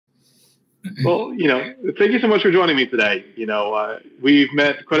Well, thank you so much for joining me today. We've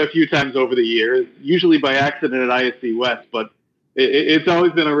met quite a few times over the years, usually by accident at ISC West, but it's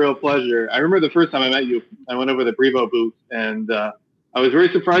always been a real pleasure. I remember the first time I met you, I went over the Brivo booth, and I was very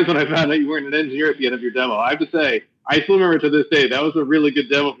surprised when I found out you weren't an engineer at the end of your demo. I have to say, I still remember to this day, that was a really good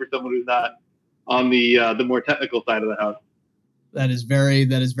demo for someone who's not on the more technical side of the house. That is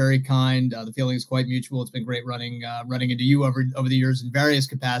very kind. The feeling is quite mutual. It's been great running into you over the years in various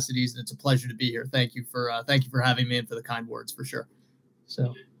capacities, and it's a pleasure to be here. Thank you for having me and for the kind words, for sure.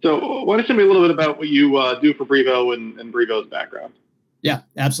 So why don't you tell me a little bit about what you do for Brivo and Brivo's background? Yeah,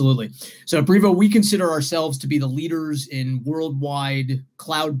 absolutely. So at Brivo, we consider ourselves to be the leaders in worldwide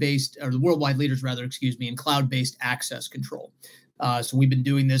leaders in cloud-based access control. So we've been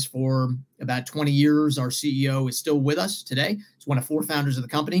doing this for about 20 years. Our CEO is still with us today. He's one of 4 founders of the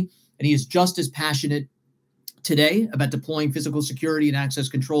company, and he is just as passionate today about deploying physical security and access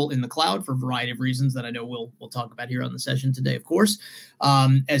control in the cloud for a variety of reasons that I know we'll talk about here on the session today, of course,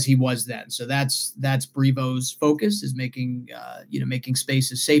 as he was then. So that's Brivo's focus, is making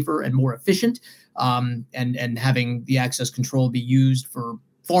spaces safer and more efficient, and having the access control be used for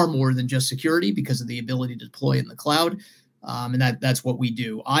far more than just security because of the ability to deploy in the cloud. And that's what we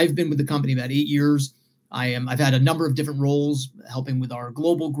do. I've been with the company about 8 years. I've had a number of different roles, helping with our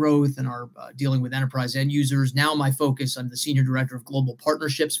global growth and our dealing with enterprise end users. Now my focus, I'm the senior director of global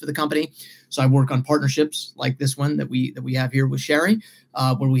partnerships for the company. So I work on partnerships like this one that we have here with Sharry,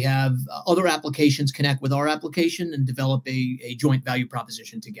 where we have other applications connect with our application and develop a joint value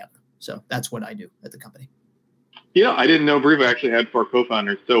proposition together. So that's what I do at the company. I didn't know Brivo actually had 4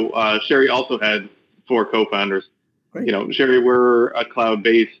 co-founders. So Sharry also had 4 co-founders. Great. Sharry, we're a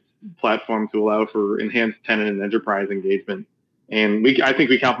cloud-based platform to allow for enhanced tenant and enterprise engagement. And I think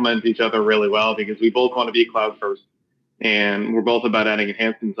we complement each other really well because we both want to be cloud first, and we're both about adding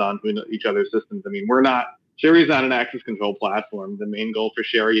enhancements onto each other's systems. I mean, Sharry's not an access control platform. The main goal for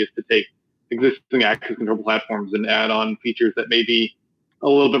Sharry is to take existing access control platforms and add on features that may be a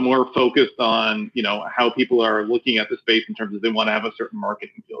little bit more focused on, how people are looking at the space in terms of they want to have a certain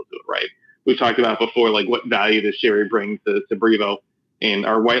marketing feel to it, right? We've talked about before, like what value does Sharry bring to Brivo, and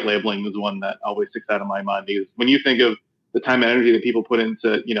our white labeling is one that always sticks out of my mind, because when you think of the time and energy that people put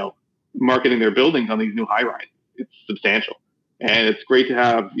into, marketing their buildings on these new high rises, it's substantial. And it's great to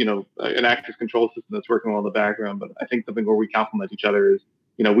have, an access control system that's working well in the background. But I think something where we complement each other is,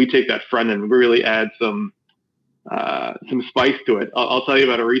 we take that front end and we really add some spice to it. I'll tell you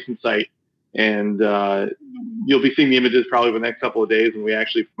about a recent site, and you'll be seeing the images probably the next couple of days when we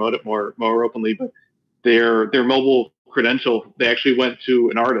actually promote it more openly. But their mobile credential, they actually went to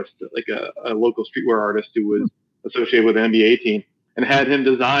an artist, like a local streetwear artist who was associated with an NBA team, and had him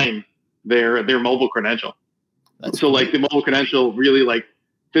design their mobile credential. That's so cool. Like the mobile credential really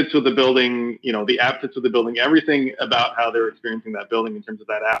fits with the building, the app fits with the building, everything about how they're experiencing that building in terms of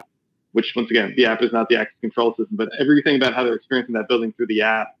that app, which once again, the app is not the access control system, but everything about how they're experiencing that building through the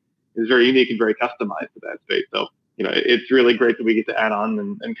app is very unique and very customized to that space. So, it's really great that we get to add on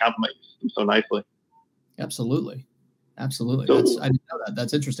and complement them so nicely. Absolutely. Absolutely. So, I didn't know that.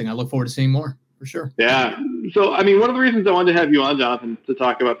 That's interesting. I look forward to seeing more, for sure. Yeah. So, one of the reasons I wanted to have you on, Jonathan, to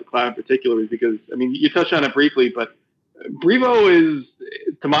talk about the cloud in particular is because, you touched on it briefly, but Brivo is,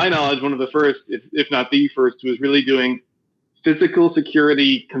 to my knowledge, one of the first, if not the first, who is really doing physical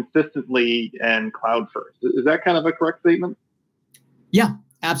security consistently and cloud first. Is that kind of a correct statement? Yeah,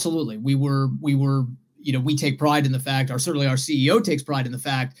 absolutely. We take pride in the fact, or certainly our CEO takes pride in the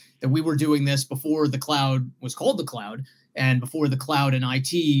fact that we were doing this before the cloud was called the cloud, and before the cloud and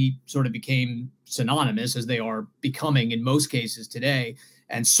IT sort of became synonymous, as they are becoming in most cases today,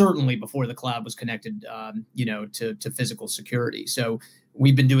 and certainly before the cloud was connected, to physical security. So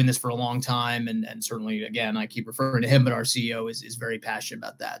we've been doing this for a long time, and certainly, again, I keep referring to him, but our CEO is very passionate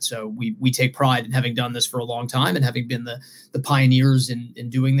about that. So we take pride in having done this for a long time and having been the pioneers in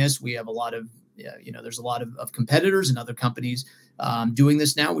doing this. We have a lot of there's a lot of competitors and other companies doing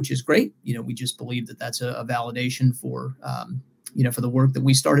this now, which is great. We just believe that that's a validation for the work that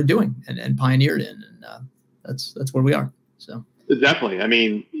we started doing and pioneered in, and that's where we are. So definitely,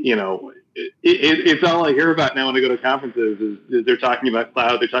 it's all I hear about now when I go to conferences is they're talking about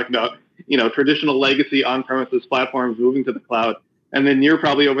cloud. They're talking about traditional legacy on-premises platforms moving to the cloud, and then you're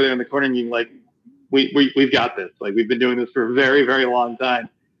probably over there in the corner and you're like, we've got this. Like, we've been doing this for a very, very long time.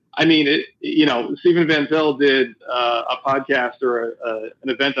 Stephen Van Zyl did a podcast or an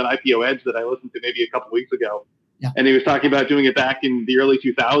event on IPO Edge that I listened to maybe a couple of weeks ago. Yeah. And he was talking about doing it back in the early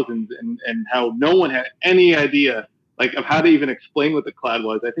 2000s and how no one had any idea of how to even explain what the cloud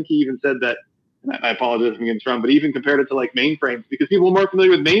was. I think he even said that, and I apologize if I'm getting this wrong, but he even compared it to mainframes, because people were more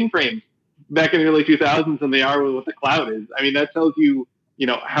familiar with mainframes back in the early 2000s than they are with what the cloud is. I mean, that tells you,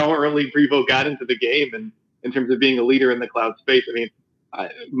 how early Brivo got into the game and in terms of being a leader in the cloud space. I mean,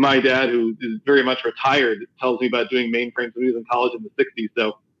 my dad, who is very much retired, tells me about doing mainframes when he was in college in the 60s.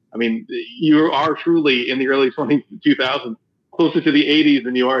 So, I mean, you are truly in the early 2000s, closer to the 80s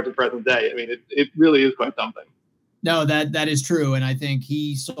than you are to present day. I mean, it really is quite something. No, that is true. And I think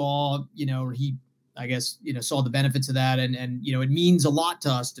he saw, saw the benefits of that. And it means a lot to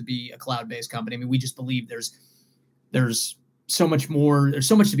us to be a cloud-based company. I mean, we just believe there's so much more, there's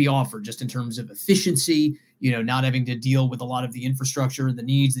so much to be offered just in terms of efficiency, not having to deal with a lot of the infrastructure and the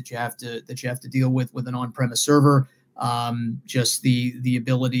needs that you have to deal with an on-premise server. Just the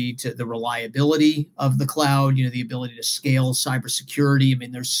ability to the reliability of the cloud, the ability to scale cybersecurity. I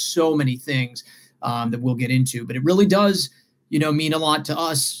mean, there's so many things that we'll get into, but it really does, mean a lot to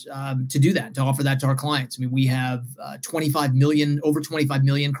us to do that, to offer that to our clients. I mean, we have over 25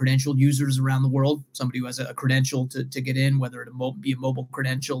 million credentialed users around the world. Somebody who has a credential to get in, whether it be a mobile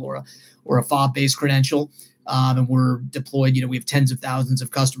credential or a fob-based credential. And we're deployed, we have tens of thousands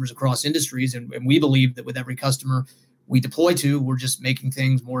of customers across industries. And we believe that with every customer we deploy to, we're just making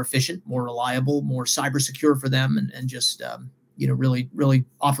things more efficient, more reliable, more cyber secure for them. And just, really, really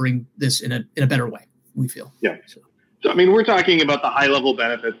offering this in a better way, we feel. Yeah. So, I mean, we're talking about the high level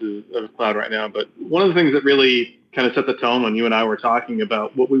benefits of cloud right now, but one of the things that really kind of set the tone when you and I were talking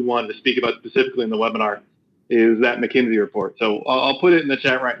about what we wanted to speak about specifically in the webinar is that McKinsey report. So I'll put it in the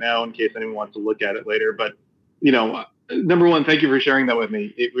chat right now in case anyone wants to look at it later. But, number one, thank you for sharing that with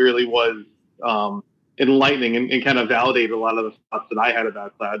me. It really was enlightening and kind of validated a lot of the thoughts that I had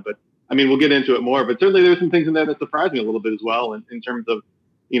about cloud. But I mean, we'll get into it more, but certainly there's some things in there that surprised me a little bit as well in terms of,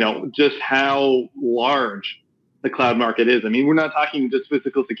 just how large the cloud market is. I mean, we're not talking just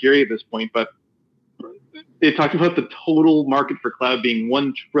physical security at this point, but it talks about the total market for cloud being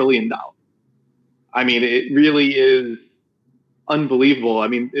 $1 trillion. I mean, it really is unbelievable. I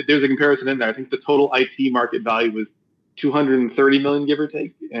mean, there's a comparison in there. I think the total IT market value was 230 million, give or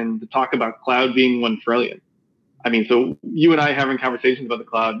take. And to talk about cloud being 1 trillion. I mean, so you and I having conversations about the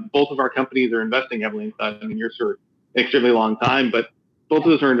cloud, both of our companies are investing heavily in cloud. I mean, yours for an extremely long time, but both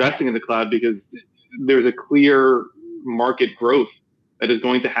of us are investing in the cloud because there's a clear market growth that is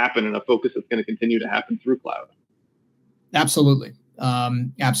going to happen and a focus that's going to continue to happen through cloud. Absolutely.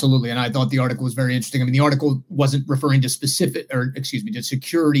 Absolutely. And I thought the article was very interesting. I mean, the article wasn't referring to to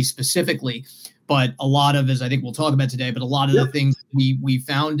security specifically, but a lot of, as I think we'll talk about today, but a lot of the things we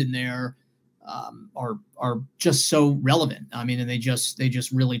found in there are just so relevant. I mean, and they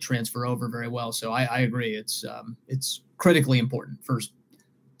just really transfer over very well. So I agree. It's critically important for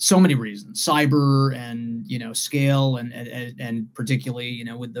so many reasons, cyber and, scale and particularly,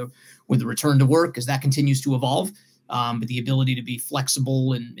 with the return to work as that continues to evolve. But the ability to be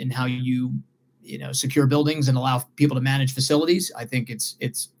flexible in how you secure buildings and allow people to manage facilities, I think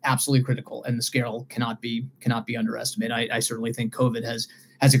it's absolutely critical, and the scale cannot be underestimated. I certainly think COVID has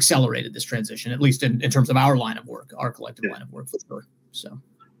accelerated this transition, at least in terms of our line of work, our collective line of work for sure. So,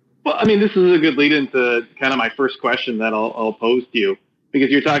 well, I mean, this is a good lead into kind of my first question that I'll pose to you, because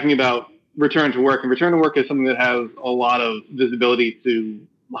you're talking about return to work, and return to work is something that has a lot of visibility to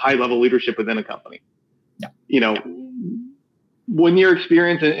high level leadership within a company. Yeah. When your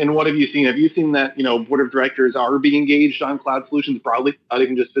experience and what have you seen? Have you seen that, board of directors are being engaged on cloud solutions broadly, not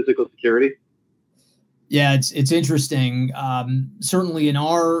even just physical security? Yeah, it's interesting. Certainly in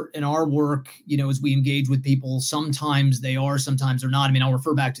our work, as we engage with people, sometimes they are, sometimes they're not. I mean, I'll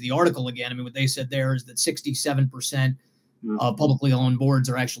refer back to the article again. I mean, what they said there is that 67% of publicly owned boards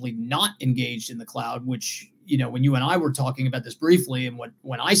are actually not engaged in the cloud, which, when you and I were talking about this briefly, and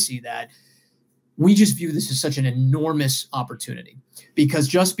when I see that, we just view this as such an enormous opportunity, because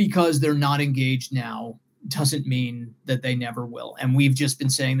just because they're not engaged now doesn't mean that they never will. And we've just been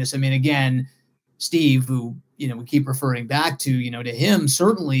saying this. I mean, again, Steve, who, we keep referring back to, to him,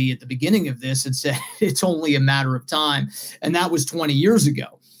 certainly at the beginning of this had said it's only a matter of time. And that was 20 years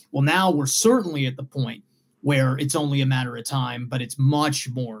ago. Well, now we're certainly at the point where it's only a matter of time, but it's much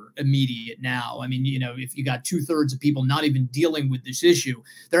more immediate now. I mean, if you got 2/3 of people not even dealing with this issue,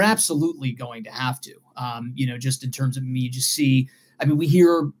 they're absolutely going to have to, just in terms of me, just see, I mean, we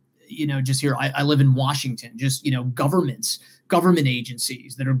hear, just here, I live in Washington, just, government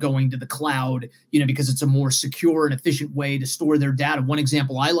agencies that are going to the cloud, because it's a more secure and efficient way to store their data. One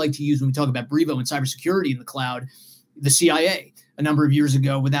example I like to use when we talk about Brivo and cybersecurity in the cloud, the CIA. A number of years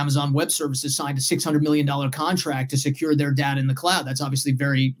ago with Amazon Web Services signed a $600 million contract to secure their data in the cloud. That's obviously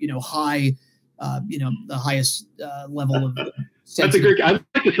very, high, the highest level of. That's a great. I'd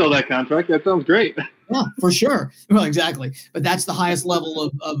like to sell that contract. That sounds great. Yeah, for sure. Well, exactly. But that's the highest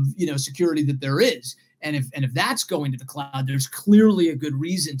level of security that there is. And if that's going to the cloud, there's clearly a good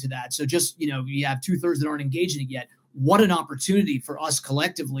reason to that. So just, you have 2/3 that aren't engaging it yet. What an opportunity for us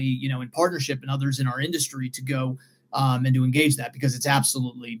collectively, in partnership and others in our industry to go and to engage that, because it's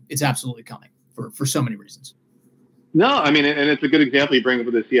absolutely coming for so many reasons. No, I mean, and it's a good example you bring up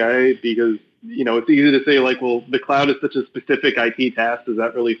with the CIA, because, it's easy to say, like, well, the cloud is such a specific IT task. Does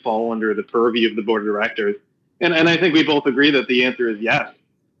that really fall under the purview of the board of directors? And I think we both agree that the answer is yes.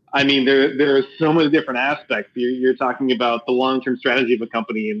 I mean, there are so many different aspects. You're talking about the long-term strategy of a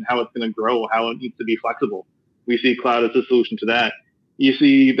company and how it's going to grow, how it needs to be flexible. We see cloud as a solution to that. You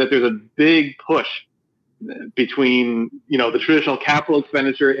see that there's a big push between, the traditional capital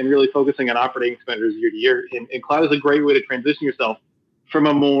expenditure and really focusing on operating expenditures year to year. And cloud is a great way to transition yourself from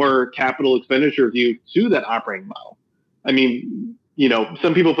a more capital expenditure view to that operating model. I mean,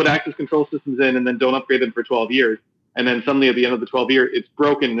 some people put access control systems in and then don't upgrade them for 12 years. And then suddenly at the end of the 12 year, it's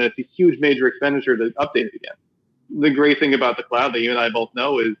broken and it's a huge major expenditure to update it again. The great thing about the cloud that you and I both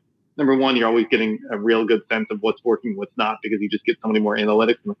know is, number one, you're always getting a real good sense of what's working, what's not, because you just get so many more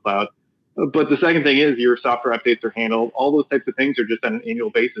analytics in the cloud. But the second thing is your software updates are handled. All those types of things are just on an annual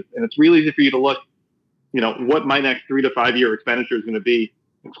basis. And it's really easy for you to look, what my next 3 to 5 year expenditure is going to be,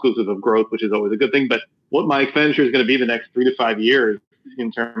 exclusive of growth, which is always a good thing. But what my expenditure is going to be the next 3 to 5 years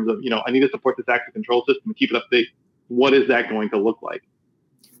in terms of, I need to support this access control system and keep it up to date. What is that going to look like?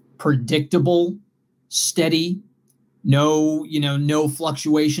 Predictable, steady, no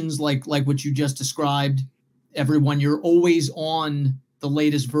fluctuations like what you just described. Everyone, you're always on the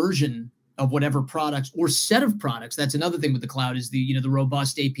latest version of whatever products or set of products. That's another thing with the cloud is the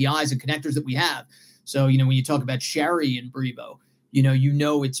robust APIs and connectors that we have. So, when you talk about Sharry and Brivo,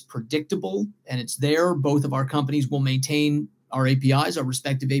 it's predictable and it's there. Both of our companies will maintain our APIs, our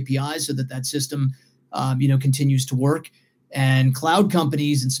respective APIs, so that system continues to work. And cloud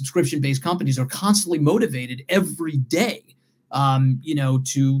companies and subscription-based companies are constantly motivated every day,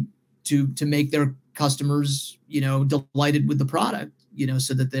 to make their customers, delighted with the product,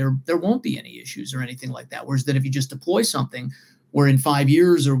 so that there won't be any issues or anything like that. Whereas that if you just deploy something where in 5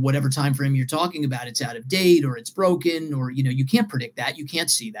 years or whatever time frame you're talking about, it's out of date or it's broken, or, you can't predict that. You can't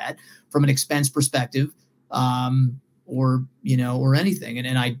see that from an expense perspective. Or anything.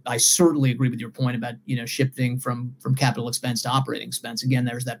 And I certainly agree with your point about, shifting from capital expense to operating expense. Again,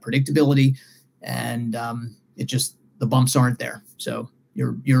 there's that predictability, and the bumps aren't there. So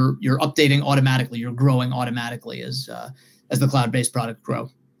you're updating automatically, you're growing automatically as the cloud-based product grow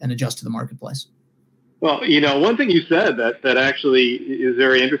and adjust to the marketplace. Well, one thing you said that actually is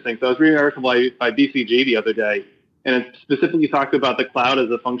very interesting. So I was reading an article by BCG the other day, and it specifically talked about the cloud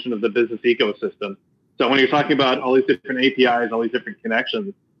as a function of the business ecosystem. So when you're talking about all these different APIs, all these different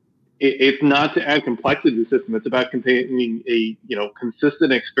connections, it's not to add complexity to the system. It's about containing a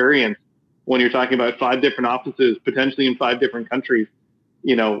consistent experience. When you're talking about 5 different offices, potentially in 5 different countries,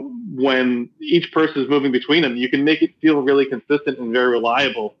 when each person is moving between them, you can make it feel really consistent and very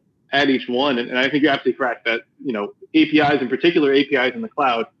reliable at each one. And I think you're absolutely correct that APIs, in particular APIs in the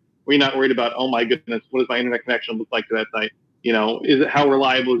cloud, where you're not worried about, oh my goodness, what does my internet connection look like to that site? Is it, how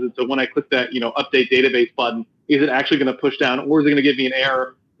reliable is it? So when I click that, update database button, is it actually going to push down, or is it going to give me an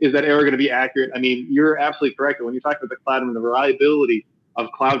error? Is that error going to be accurate? I mean, you're absolutely correct. When you talk about the cloud and the reliability of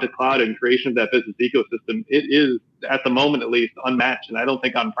cloud to cloud and creation of that business ecosystem, it is, at the moment at least, unmatched. And I don't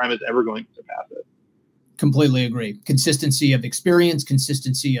think on-prem is ever going to surpass it. Completely agree. Consistency of experience,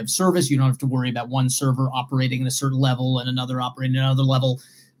 consistency of service. You don't have to worry about one server operating at a certain level and another operating at another level.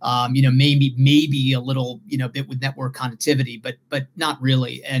 Maybe a little, bit with network connectivity, but not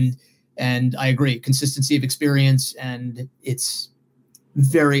really. And I agree, consistency of experience, and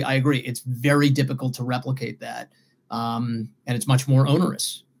I agree. It's very difficult to replicate that. And it's much more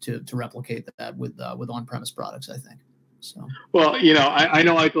onerous to replicate that with on-premise products, I think. So, well, I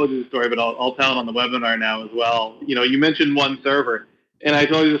know I told you the story, but I'll tell it on the webinar now as well. You mentioned one server, and I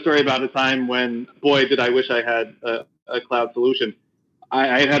told you the story about a time when, boy, did I wish I had a cloud solution.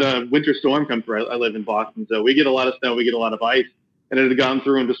 I had a winter storm come through. I live in Boston, so we get a lot of snow, we get a lot of ice, and it had gone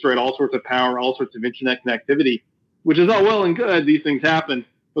through and destroyed all sorts of power, all sorts of internet connectivity, which is all well and good. These things happen.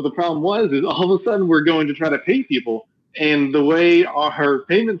 But the problem is all of a sudden we're going to try to pay people. And the way our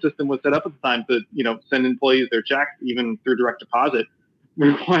payment system was set up at the time to, send employees their checks, even through direct deposit,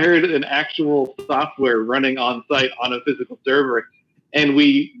 required an actual software running on site on a physical server. And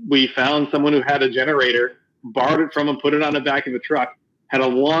we found someone who had a generator, borrowed it from him, put it on the back of the truck, had a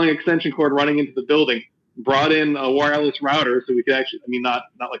long extension cord running into the building, brought in a wireless router so we could actually, not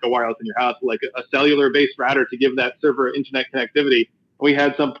like a wireless in your house, like a cellular based router to give that server internet connectivity, We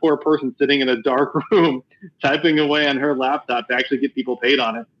had some poor person sitting in a dark room typing away on her laptop to actually get people paid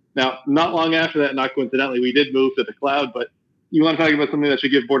on it. Now, not long after that, not coincidentally, we did move to the cloud, but you want to talk about something that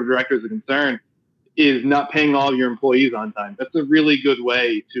should give board of directors a concern is not paying all of your employees on time. That's a really good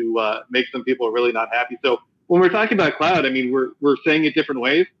way to make some people really not happy. So when we're talking about cloud, I mean, we're saying it different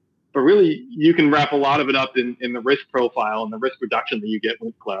ways, but really you can wrap a lot of it up in the risk profile and the risk reduction that you get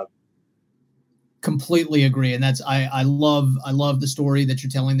with cloud. Completely agree. And that's, I love the story that you're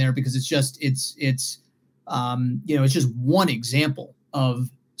telling there, because it's just, it's just one example of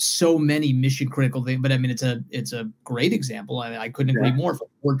so many mission critical things. But I mean, it's a great example. I couldn't agree more. From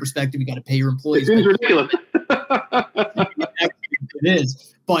a board perspective, you got to pay your employees. It seems ridiculous. It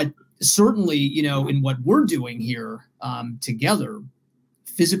is. But certainly, in what we're doing here together,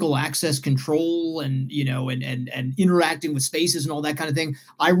 physical access control and and interacting with spaces and all that kind of thing.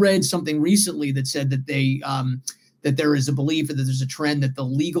 I read something recently that said that that there is a belief that there's a trend that the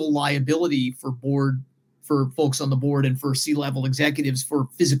legal liability for folks on the board and for C-level executives for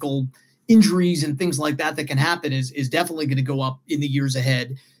physical injuries and things like that can happen is definitely going to go up in the years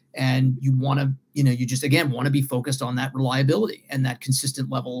ahead. And you want to, you just, again, want to be focused on that reliability and that consistent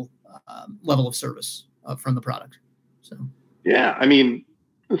level of service from the product. So, yeah, I mean,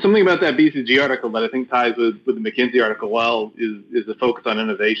 something about that BCG article that I think ties with the McKinsey article well is the focus on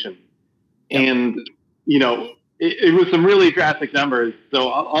innovation. Yep. And, it was some really drastic numbers. So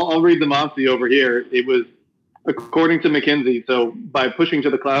I'll read them off to you over here. It was, according to McKinsey, so by pushing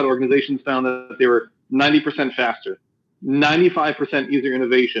to the cloud, organizations found that they were 90% faster, 95% easier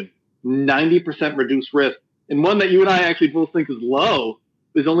innovation, 90% reduced risk. And one that you and I actually both think is low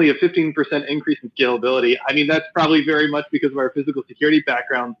is only a 15% increase in scalability. I mean, that's probably very much because of our physical security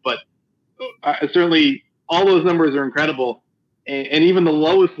backgrounds, but certainly all those numbers are incredible. And even the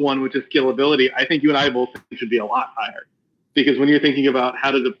lowest one, which is scalability, I think you and I both think should be a lot higher. Because when you're thinking about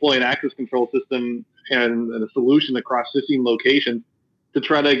how to deploy an access control system and a solution across 15 locations to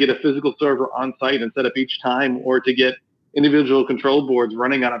try to get a physical server on site and set up each time, or to get individual control boards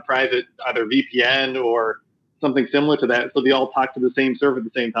running on a private either VPN or something similar to that, so they all talk to the same server at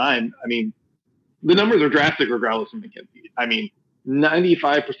the same time. I mean, the numbers are drastic regardless of McKinsey. I mean,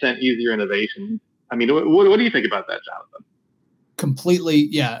 95% easier innovation. I mean, what do you think about that, Jonathan? Completely,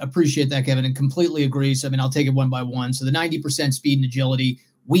 yeah, appreciate that, Kevin, and completely agree. So, I mean, I'll take it one by one. So the 90% speed and agility,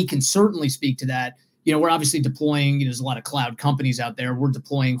 we can certainly speak to that. We're obviously deploying, there's a lot of cloud companies out there. We're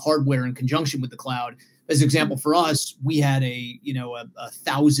deploying hardware in conjunction with the cloud. As an example for us, we had a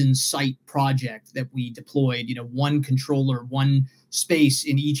 1,000 site project that we deployed, one controller, one space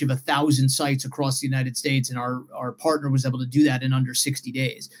in each of 1,000 sites across the United States. And our partner was able to do that in under 60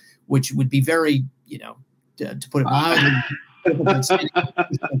 days, which would be very, to put it mildly,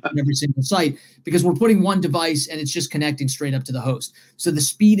 every single site, because we're putting one device and it's just connecting straight up to the host. So the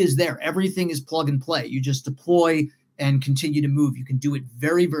speed is there. Everything is plug and play. You just deploy and continue to move. You can do it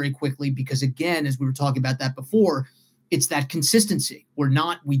very, very quickly because, again, as we were talking about that before, it's that consistency.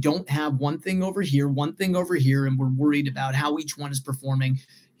 We don't have one thing over here, and we're worried about how each one is performing.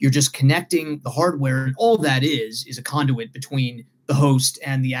 You're just connecting the hardware, and all that is a conduit between the host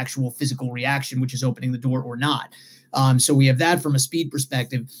and the actual physical reaction, which is opening the door or not. So we have that from a speed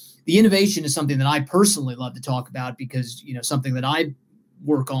perspective. The innovation is something that I personally love to talk about because, something that I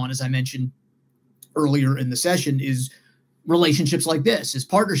work on, as I mentioned earlier in the session, is relationships like this, is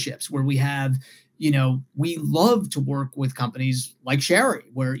partnerships where we have, we love to work with companies like Sharry,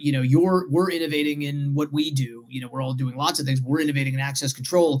 where, we're innovating in what we do. We're all doing lots of things. We're innovating in access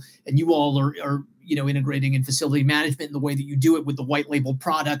control, and you all are integrating in facility management in the way that you do it with the white label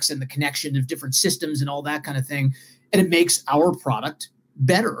products and the connection of different systems and all that kind of thing. And it makes our product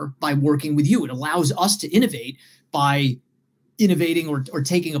better by working with you. It allows us to innovate by innovating or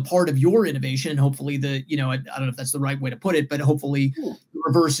taking a part of your innovation. And hopefully I don't know if that's the right way to put it, but hopefully the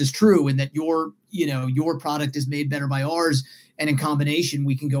reverse is true, and that your product is made better by ours. And in combination,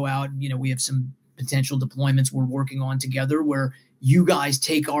 we can go out and, we have some potential deployments we're working on together where you guys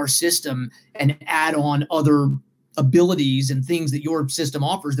take our system and add on other abilities and things that your system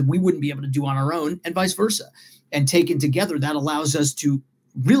offers that we wouldn't be able to do on our own, and vice versa. And taken together, that allows us to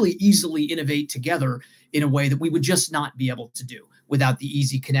really easily innovate together in a way that we would just not be able to do without the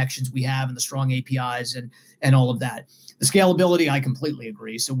easy connections we have and the strong APIs and all of that. The scalability, I completely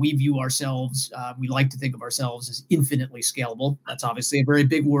agree. So we view ourselves, we like to think of ourselves as infinitely scalable. That's obviously a very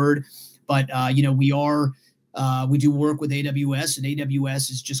big word, but we do work with AWS, and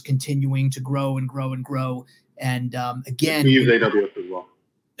AWS is just continuing to grow and grow and grow. And again, we use AWS as well.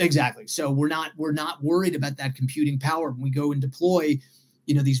 Exactly. So we're not worried about that computing power when we go and deploy,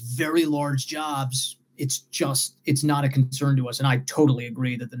 these very large jobs. it's not a concern to us. And I totally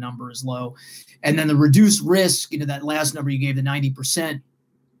agree that the number is low. And then the reduced risk, that last number you gave, the 90%.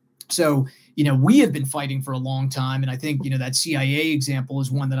 So, we have been fighting for a long time. And I think, that CIA example is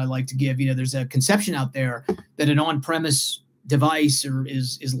one that I like to give. There's a conception out there that an on-premise device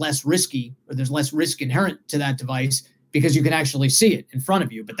is less risky, or there's less risk inherent to that device because you can actually see it in front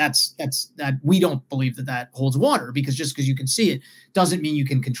of you. But that's we don't believe that holds water, because just because you can see it doesn't mean you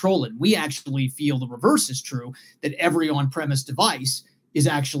can control it. We actually feel the reverse is true, that every on-premise device is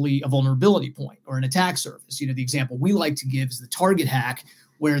actually a vulnerability point or an attack surface. The example we like to give is the Target hack,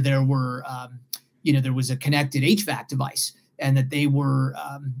 where there were, there was a connected HVAC device, and that they were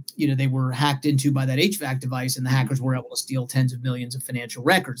hacked into by that HVAC device, and the hackers were able to steal tens of millions of financial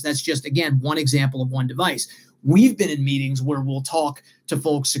records. That's just, again, one example of one device. We've been in meetings where we'll talk to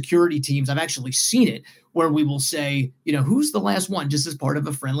folks, security teams. I've actually seen it, where we will say, who's the last one, just as part of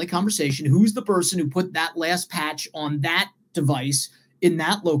a friendly conversation, who's the person who put that last patch on that device in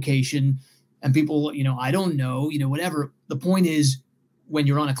that location? And people, I don't know, whatever. The point is, when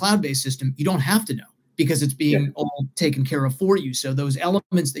you're on a cloud-based system, you don't have to know, because it's being all taken care of for you. So those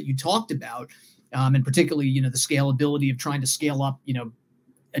elements that you talked about, and particularly, the scalability of trying to scale up,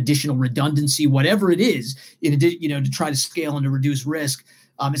 additional redundancy, whatever it is, to try to scale and to reduce risk,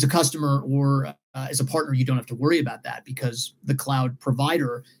 as a customer or as a partner, you don't have to worry about that, because the cloud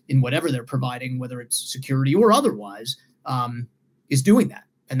provider, in whatever they're providing, whether it's security or otherwise, is doing that.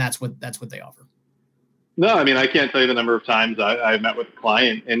 And that's what they offer. No, I can't tell you the number of times I've met with a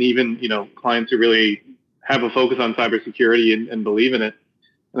client, and even, clients who really have a focus on cybersecurity and believe in it.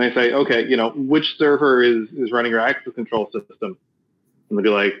 And I say, okay, which server is running your access control system? And they'll be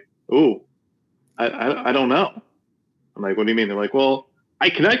like, oh, I don't know. I'm like, what do you mean? They're like, well, I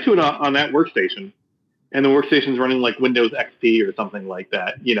connect to it on that workstation, and the workstation's running like Windows XP or something like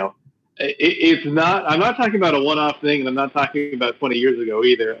that. It's not, I'm not talking about a one-off thing, and I'm not talking about 20 years ago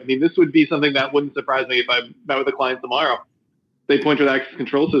either. This would be something that wouldn't surprise me if I met with a client tomorrow. They point to the access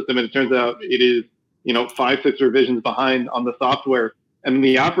control system, and it turns out it is, 5-6 revisions behind on the software, and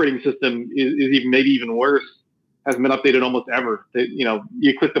the operating system is maybe even worse, hasn't been updated almost ever.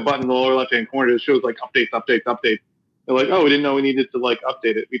 You click the button in the lower left-hand corner, it shows like updates. They're like, oh, we didn't know we needed to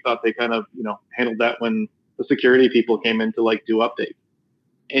update it. We thought they kind of, handled that when the security people came in to do updates.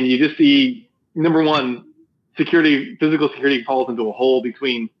 And you just see, number one, physical security falls into a hole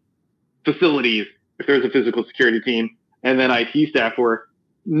between facilities, if there's a physical security team, and then IT staff, where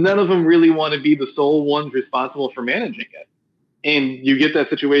none of them really want to be the sole ones responsible for managing it. And you get that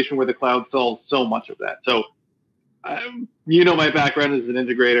situation where the cloud solves so much of that. So, my background as an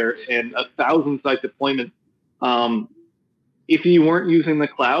integrator and 1,000-site deployment. If you weren't using the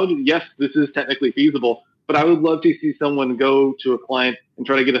cloud, yes, this is technically feasible. But I would love to see someone go to a client and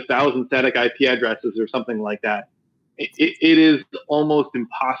try to get 1,000 static IP addresses or something like that. It is almost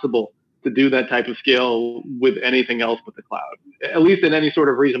impossible to do that type of scale with anything else but the cloud, at least in any sort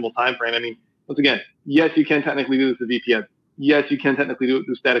of reasonable time frame. Once again, yes, you can technically do this with VPN. Yes, you can technically do it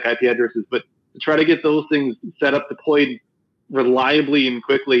with static IP addresses, but to try to get those things set up, deployed reliably and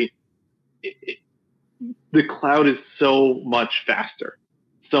quickly, the cloud is so much faster.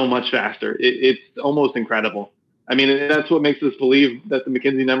 It's almost incredible. That's what makes us believe that the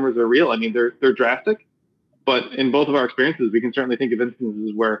McKinsey numbers are real. They're drastic, but in both of our experiences, we can certainly think of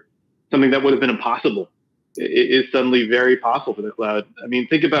instances where something that would have been impossible is suddenly very possible for the cloud.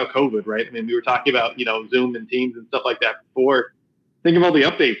 Think about COVID, right? We were talking about, Zoom and Teams and stuff like that before. Think of all the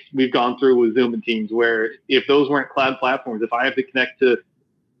updates we've gone through with Zoom and Teams, where if those weren't cloud platforms, if I have to connect to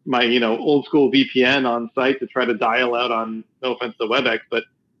my, old school VPN on site to try to dial out on, no offense to WebEx, but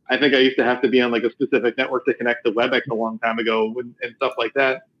I think I used to have to be on a specific network to connect to WebEx a long time ago and stuff like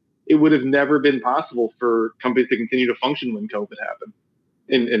that. It would have never been possible for companies to continue to function when COVID happened.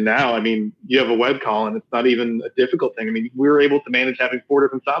 And now, you have a web call, and it's not even a difficult thing. We were able to manage having 4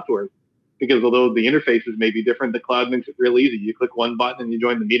 different softwares, because although the interfaces may be different, the cloud makes it real easy. You click one button and you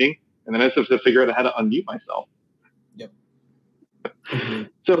join the meeting, and then I just have to figure out how to unmute myself. Yep.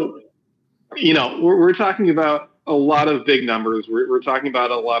 So, we're talking about a lot of big numbers. We're talking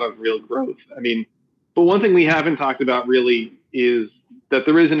about a lot of real growth. But one thing we haven't talked about really is that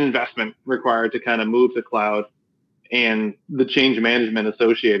there is an investment required to kind of move to cloud and the change management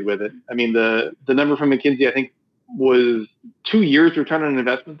associated with it. The number from McKinsey, I think, was 2 years return on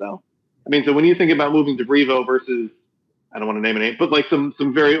investment, though. So when you think about moving to Brivo versus, I don't want to name a name, but some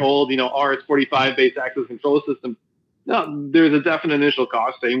very old, RS-45 based access control systems, no, there's a definite initial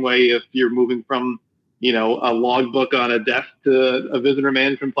cost. Same way if you're moving from, a logbook on a desk to a visitor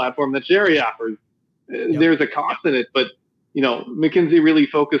management platform that Sharry offers. Yep. There's a cost in it, but McKinsey really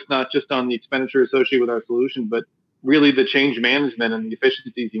focused not just on the expenditure associated with our solution, but really the change management and the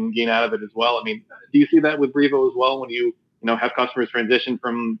efficiencies you can gain out of it as well. I mean, do you see that with Brivo as well when you have customers transition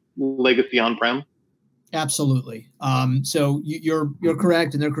from legacy on-prem? Absolutely. So you're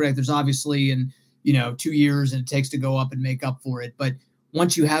correct, and they're correct. There's obviously 2 years, and it takes to go up and make up for it. But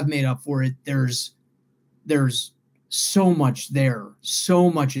once you have made up for it, there's so much there, so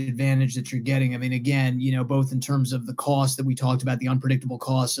much advantage that you're getting. I mean, again, both in terms of the cost that we talked about, the unpredictable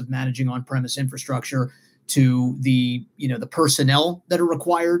costs of managing on-premise infrastructure, to the personnel that are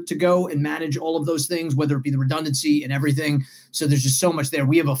required to go and manage all of those things, whether it be the redundancy and everything. So there's just so much there.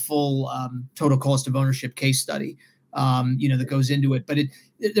 We have a full total cost of ownership case study, that goes into it. But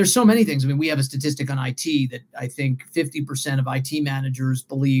there's so many things. I mean, we have a statistic on IT that I think 50% of IT managers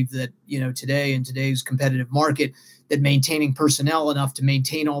believe that, today in today's competitive market, that maintaining personnel enough to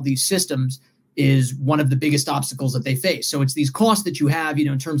maintain all these systems is one of the biggest obstacles that they face. So it's these costs that you have,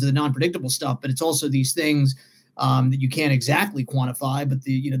 in terms of the non-predictable stuff, but it's also these things that you can't exactly quantify, but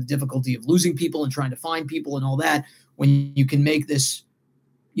the difficulty of losing people and trying to find people and all that, when you can make this,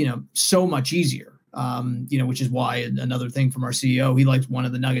 so much easier, which is why another thing from our CEO, he likes one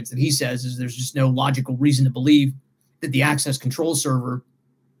of the nuggets that he says is there's just no logical reason to believe that the access control server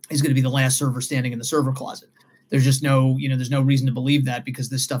is going to be the last server standing in the server closet. There's just no, there's no reason to believe that, because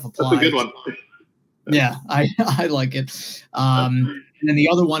this stuff applies. That's a good one. Yeah, I like it. And then the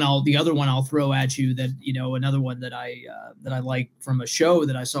other one I'll throw at you that, another one that I like from a show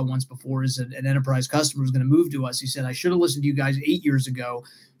that I saw once before is an enterprise customer who's going to move to us. He said, I should have listened to you guys 8 years ago,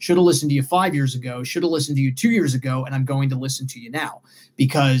 should have listened to you 5 years ago, should have listened to you 2 years ago, and I'm going to listen to you now.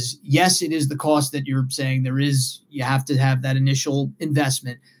 Because yes, it is the cost that you're saying you have to have that initial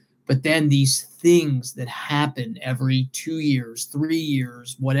investment. But then these things that happen every 2 years, 3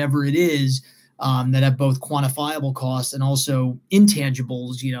 years, whatever it is, that have both quantifiable costs and also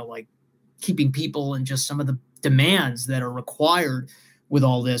intangibles, like keeping people and just some of the demands that are required with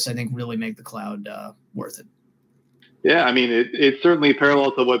all this, I think really make the cloud worth it. Yeah, I mean, it's certainly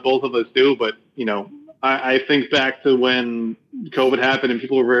parallel to what both of us do, but, I think back to when COVID happened and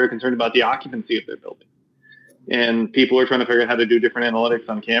people were very concerned about the occupancy of their building. And people are trying to figure out how to do different analytics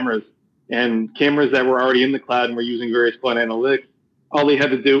on cameras, and cameras that were already in the cloud and were using various cloud analytics. All they had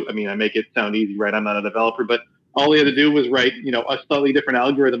to do, I mean, I make it sound easy, right? I'm not a developer, but all they had to do was write, a slightly different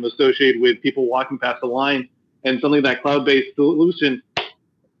algorithm associated with people walking past the line, and suddenly that cloud-based solution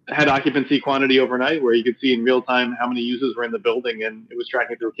had occupancy quantity overnight, where you could see in real time how many users were in the building, and it was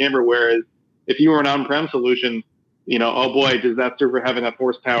tracking through a camera. Whereas if you were an on-prem solution, oh boy, does that server have enough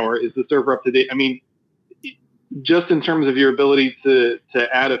horsepower? Is the server up to date? I mean, just in terms of your ability to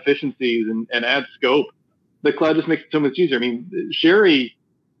add efficiencies and add scope, the cloud just makes it so much easier. I mean, Sharry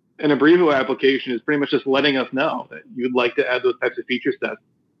in a Brivo application is pretty much just letting us know that you'd like to add those types of feature sets.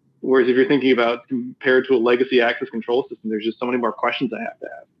 Whereas if you're thinking about compared to a legacy access control system, there's just so many more questions I have to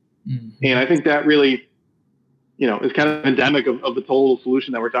ask. Mm-hmm. And I think that really, is kind of endemic of the total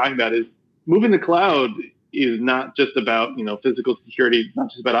solution that we're talking about. Is moving the cloud is not just about, physical security, not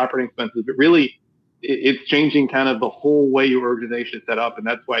just about operating expenses, but really it's changing kind of the whole way your organization is set up. And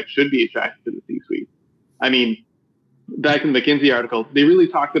that's why it should be attractive to the C-suite. I mean, back in the McKinsey article, they really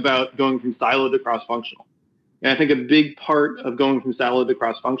talked about going from siloed to cross-functional. And I think a big part of going from siloed to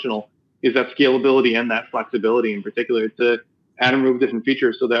cross-functional is that scalability and that flexibility in particular, to add and remove different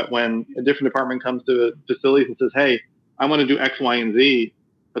features, so that when a different department comes to facilities and says, hey, I want to do X, Y, and Z,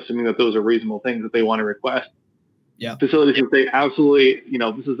 assuming that those are reasonable things that they want to request, facilities can say, absolutely,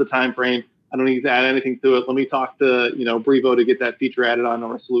 this is the time frame. I don't need to add anything to it. Let me talk to, Brivo to get that feature added on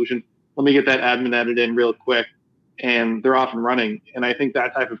our solution. Let me get that admin added in real quick, and they're off and running. And I think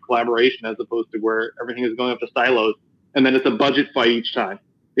that type of collaboration, as opposed to where everything is going up to silos, and then it's a budget fight each time.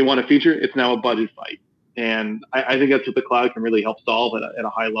 They want a feature, it's now a budget fight. And I think that's what the cloud can really help solve at a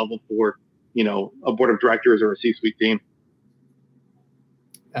high level for, a board of directors or a C-suite team.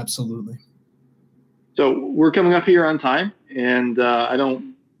 Absolutely. So we're coming up here on time, and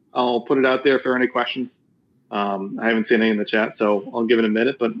I'll put it out there if there are any questions. I haven't seen any in the chat, so I'll give it a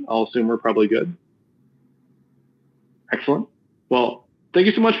minute, but I'll assume we're probably good. Excellent. Well, thank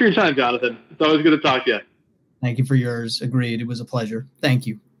you so much for your time, Jonathan. It's always good to talk to you. Thank you for yours. Agreed. It was a pleasure. Thank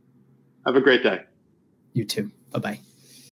you. Have a great day. You too. Bye-bye.